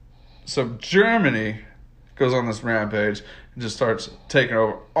 So Germany goes on this rampage and just starts taking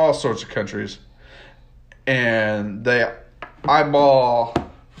over all sorts of countries. And they eyeball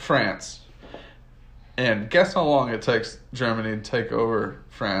France. And guess how long it takes Germany to take over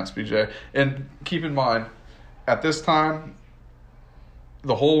France, BJ? And keep in mind, at this time,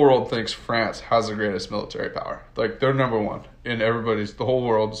 the whole world thinks France has the greatest military power. Like, they're number one in the whole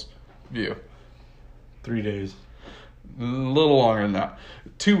world's view. 3 days. A little longer than that.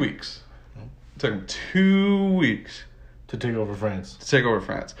 2 weeks. It took them 2 weeks To take over France. to take over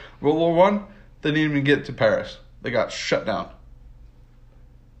France. World War One, they didn't even get to Paris. They got shut down.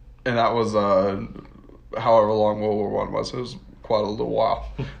 And that was however long World War One was. It was quite a little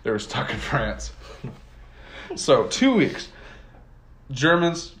while. They were stuck in France. So 2 weeks.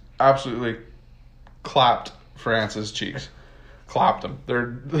 Germans absolutely clapped France's cheeks. Clapped them.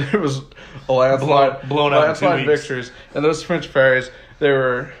 There was a landslide, blown out in 2 weeks. victories, and those French fairies, they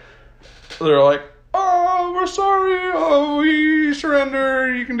were like, "Oh, we're sorry. Oh, we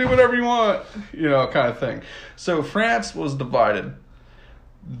surrender. You can do whatever you want," kind of thing. So France was divided.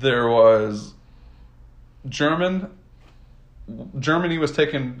 There was Germany was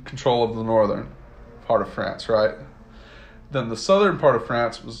taking control of the northern part of France, right? Then the southern part of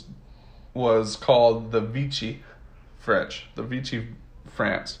France was called the Vichy France.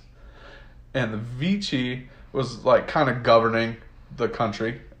 And the Vichy was like kind of governing the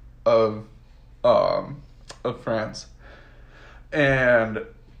country of France. And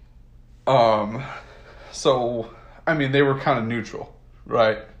so I mean they were kind of neutral,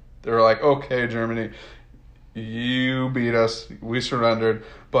 right? They were like, "Okay, Germany, you beat us, we surrendered,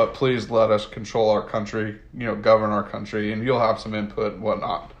 but please let us control our country, govern our country, and you'll have some input and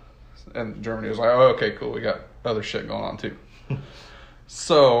whatnot." And Germany was like, "Oh, okay, cool, we got other shit going on too."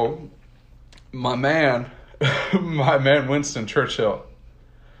 So my man Winston Churchill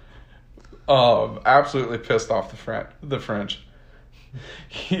absolutely pissed off the French.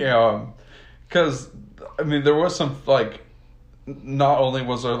 Because I mean there was some like, not only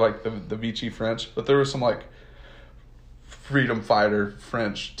was there like the Vichy French, but there was some like freedom fighter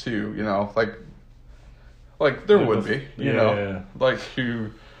French too, like there would be, like who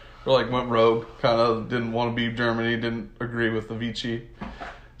went rogue, kind of didn't want to be Germany, didn't agree with the Vichy,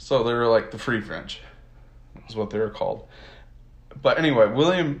 so they were like the Free French, is what they were called. But anyway,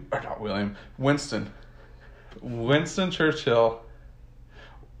 Winston Churchill,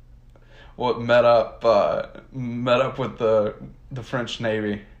 met up with the French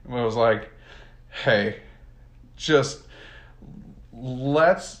Navy. It was like, "Hey, just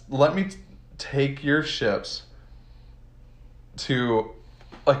let me take your ships to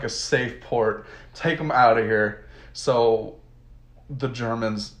like a safe port, take them out of here, so the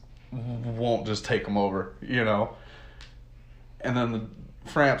Germans won't just take them over, And then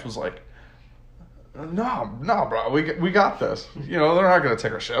France was like, No, bro, we got this. They're not going to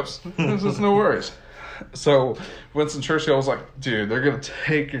take our ships. There's just no worries. So Winston Churchill was like, "Dude, they're going to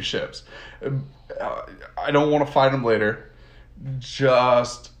take your ships. I don't want to fight them later.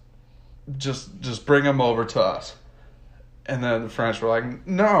 Just bring them over to us." And then the French were like,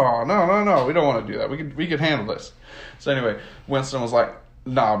 No, we don't want to do that. We could handle this. So anyway, Winston was like,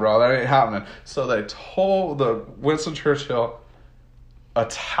 "Nah, bro, that ain't happening." So they told Winston Churchill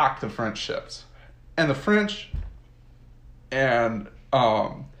attacked the French ships. And the French and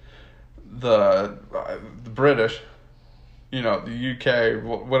the British, the UK,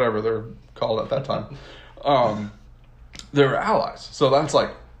 whatever they're called at that time, they were allies. So that's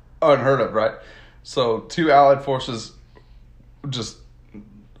like unheard of, right? So two allied forces, just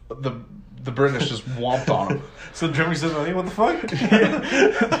the British just whomped on them. So the Germans didn't know what the fuck?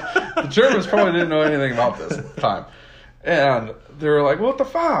 The Germans probably didn't know anything about this at the time. And they were like, "What the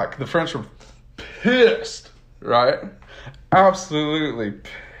fuck?" The French were pissed, right? Absolutely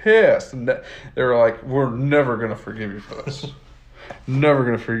pissed. And they were like, "We're never going to forgive you for this. Never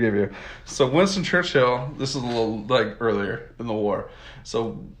going to forgive you." So Winston Churchill, this is a little like earlier in the war.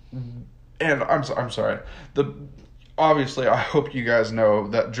 So, and I'm sorry. Obviously, I hope you guys know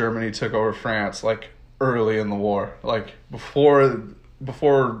that Germany took over France like early in the war, like before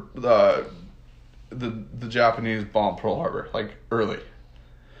the Japanese bombed Pearl Harbor, like early.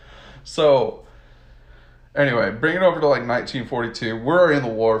 So anyway, bring it over to like 1942. We're in the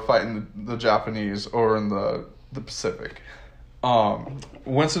war fighting the Japanese over in the Pacific.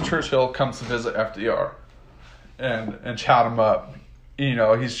 Winston Churchill comes to visit FDR and chat him up.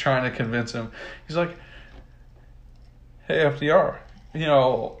 He's trying to convince him. He's like, "Hey, FDR,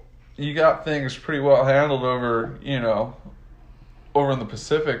 you got things pretty well handled over in the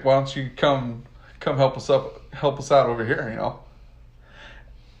Pacific. Why don't you come help us out over here,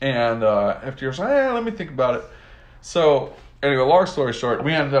 And FDR's like, let me think about it. So anyway, long story short,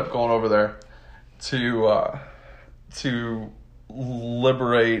 we ended up going over there to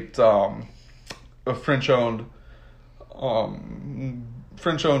liberate a French-owned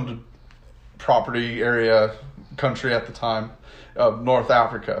property area country at the time of North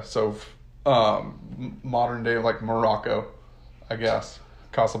Africa. So modern day like Morocco, I guess,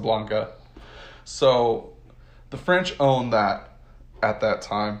 Casablanca. So the French owned that at that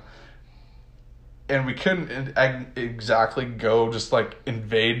time, and we couldn't exactly go just like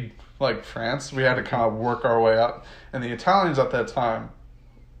invade like France. We had to kind of work our way up, and the Italians at that time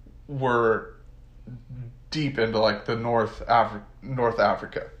were deep into like the North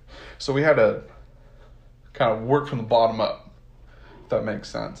Africa, so we had to kind of work from the bottom up, if that makes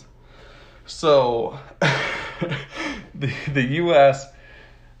sense. So the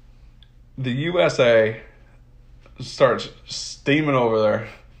USA starts steaming over there,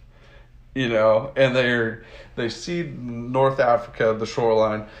 and they see North Africa, the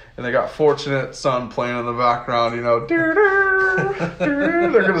shoreline, and they got Fortunate Son playing in the background, they're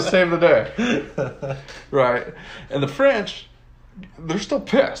gonna save the day, right? And the French, they're still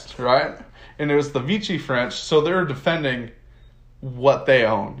pissed, right? And it was the Vichy French, so they're defending what they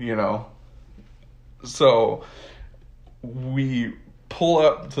own, So we pull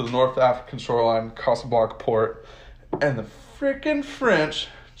up to the North African shoreline, Casablanca port, and the freaking French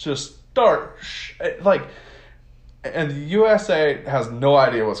just start and the USA has no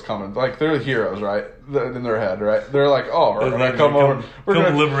idea what's coming. Like, they're the heroes, right? In their head, right? They're like, oh, we're gonna come over. We're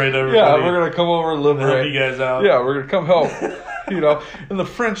gonna liberate everybody. Yeah, we're gonna come over and liberate. Help you guys out. Yeah, we're gonna come help. And the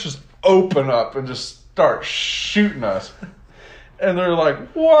French just open up and just start shooting us. And they're like,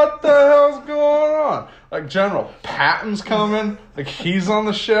 what the hell's going on? Like, General Patton's coming. Like, he's on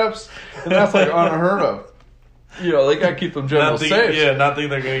the ships. And that's, like, unheard of. They got to keep them generals safe. Yeah, not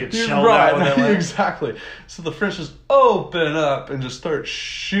think they're going to get shelled out. Right, exactly. So the French just open up and just start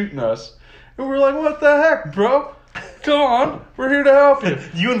shooting us. And we're like, what the heck, bro? Come on. We're here to help you.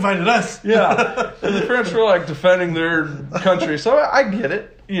 You invited us. Yeah. And the French were, like, defending their country. So I get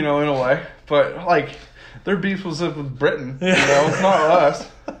it, in a way. But, like, their beef was with Britain. It's not us.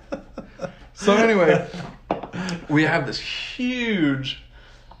 So anyway, we have this huge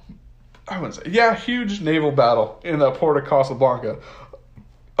naval battle in the port of Casablanca.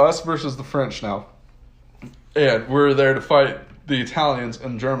 Us versus the French now. And we're there to fight the Italians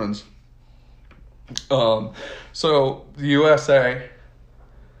and Germans. So the USA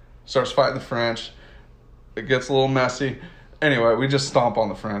starts fighting the French. It gets a little messy. Anyway, we just stomp on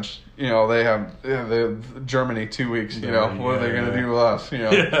the French. They have Germany 2 weeks, what are they going to do with us,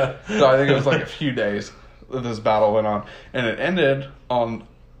 Yeah. So I think it was like a few days that this battle went on. And it ended on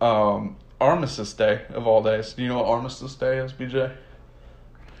Armistice Day, of all days. Do you know what Armistice Day is, BJ?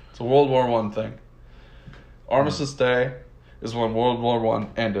 It's a World War I thing. Armistice Day is when World War I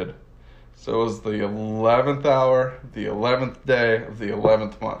ended. So it was the 11th hour, the 11th day of the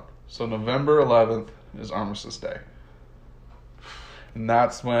 11th month. So November 11th is Armistice Day. And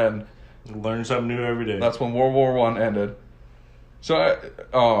that's when... Learn something new every day. That's when World War I ended.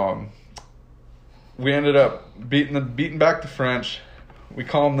 So we ended up beating back the French. We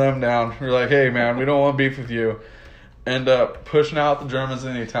calmed them down. We were like, hey, man, we don't want beef with you. End up pushing out the Germans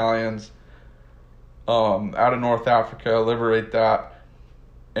and the Italians out of North Africa, liberate that.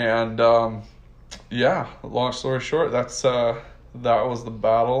 And, long story short, that was the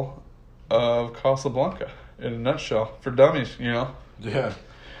Battle of Casablanca in a nutshell. For dummies, Yeah,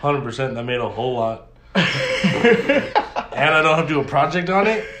 100%. That made a whole lot. And I don't have to do a project on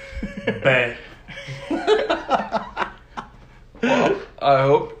it? Bet. Well, I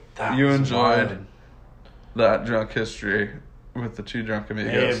hope you was enjoyed wild. that drunk history with the two drunk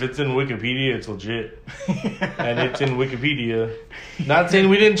amigos. Hey, if it's in Wikipedia, it's legit. And it's in Wikipedia. Not saying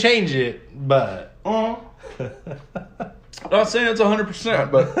we didn't change it, but... Not saying it's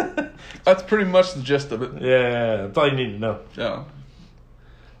 100%, but that's pretty much the gist of it. Yeah, that's all you need to know. Yeah.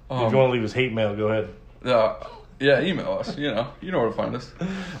 If you want to leave us hate mail, go ahead. Yeah, email us. You know where to find us.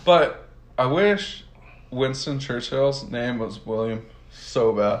 But I wish Winston Churchill's name was William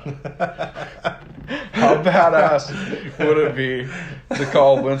so bad. How badass would it be to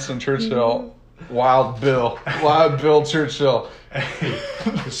call Winston Churchill Wild Bill Churchill?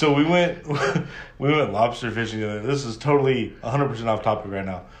 So we went lobster fishing the other day. This is totally 100% off topic right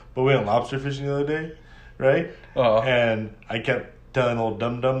now. But we went lobster fishing the other day, right? And I kept telling old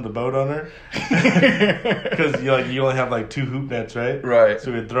Dum Dum, the boat owner, because you only have like 2 hoop nets, right? Right.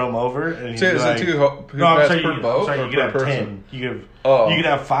 So we'd throw them over, and he'd So be is like, it 2 hoop nets per boat I'm sorry, or you could per have person? 10. You Oh. could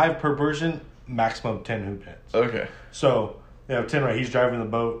have 5 per person, maximum of 10 hoop nets. Okay. So we have 10, right? He's driving the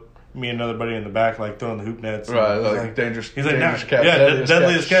boat. Me and another buddy in the back, like throwing the hoop nets. Right, like dangerous. He's like, dangerous nah, catch, yeah,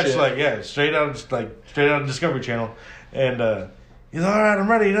 deadliest catch, shit. like straight out of Discovery Channel, and he's all right, I'm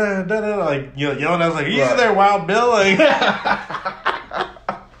ready, like yelling. I was like, "Easy there, Wild Bill!"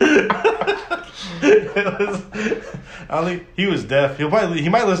 Like, he was deaf. He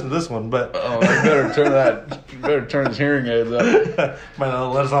might listen to this one, but you better turn his hearing aids up. Might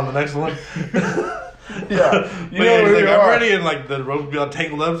not let us on the next one. Yeah, he's like, I'm ready, and like the rope would be all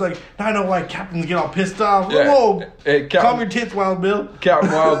tangled up. It's like, now I know why captains get all pissed off. Yeah. Whoa, Hey, calm your tits, Wild Bill.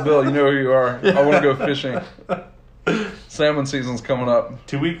 Captain Wild Bill, you know who you are. I want to go fishing. Salmon season's coming up.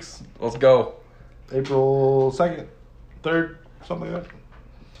 2 weeks. Let's go. April 2nd, 3rd, something like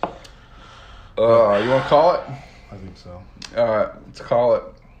that. You want to call it? I think so. All right, let's call it.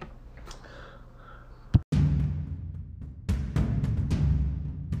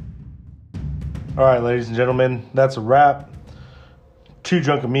 All right, ladies and gentlemen, that's a wrap. Two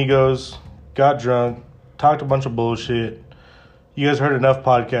drunk amigos got drunk, talked a bunch of bullshit. You guys heard enough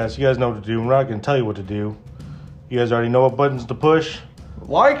podcasts. You guys know what to do. We're not going to tell you what to do. You guys already know what buttons to push.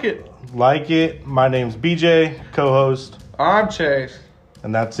 Like it. Like it. My name's BJ, co-host. I'm Chase.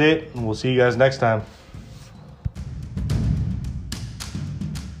 And that's it. And we'll see you guys next time.